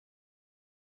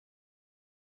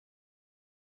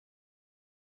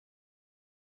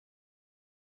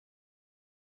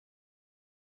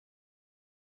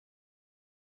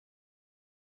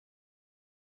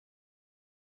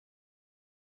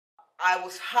I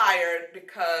was hired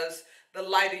because the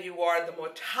lighter you are, the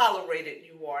more tolerated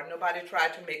you are. Nobody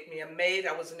tried to make me a maid.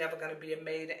 I was never going to be a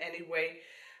maid anyway.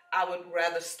 I would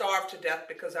rather starve to death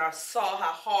because I saw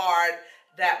how hard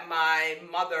that my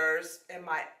mothers and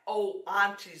my old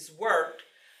aunties worked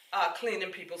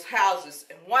cleaning people's houses.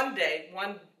 And one day,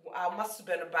 I must have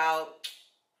been about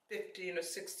 15 or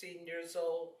 16 years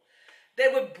old, they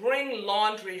would bring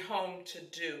laundry home to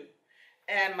do.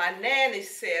 And my nanny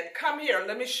said, come here,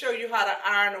 let me show you how to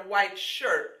iron a white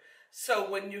shirt so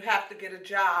when you have to get a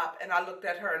job. And I looked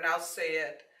at her and I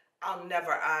said, I'll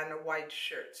never iron a white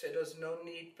shirt. So there's no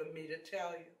need for me to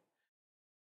tell you.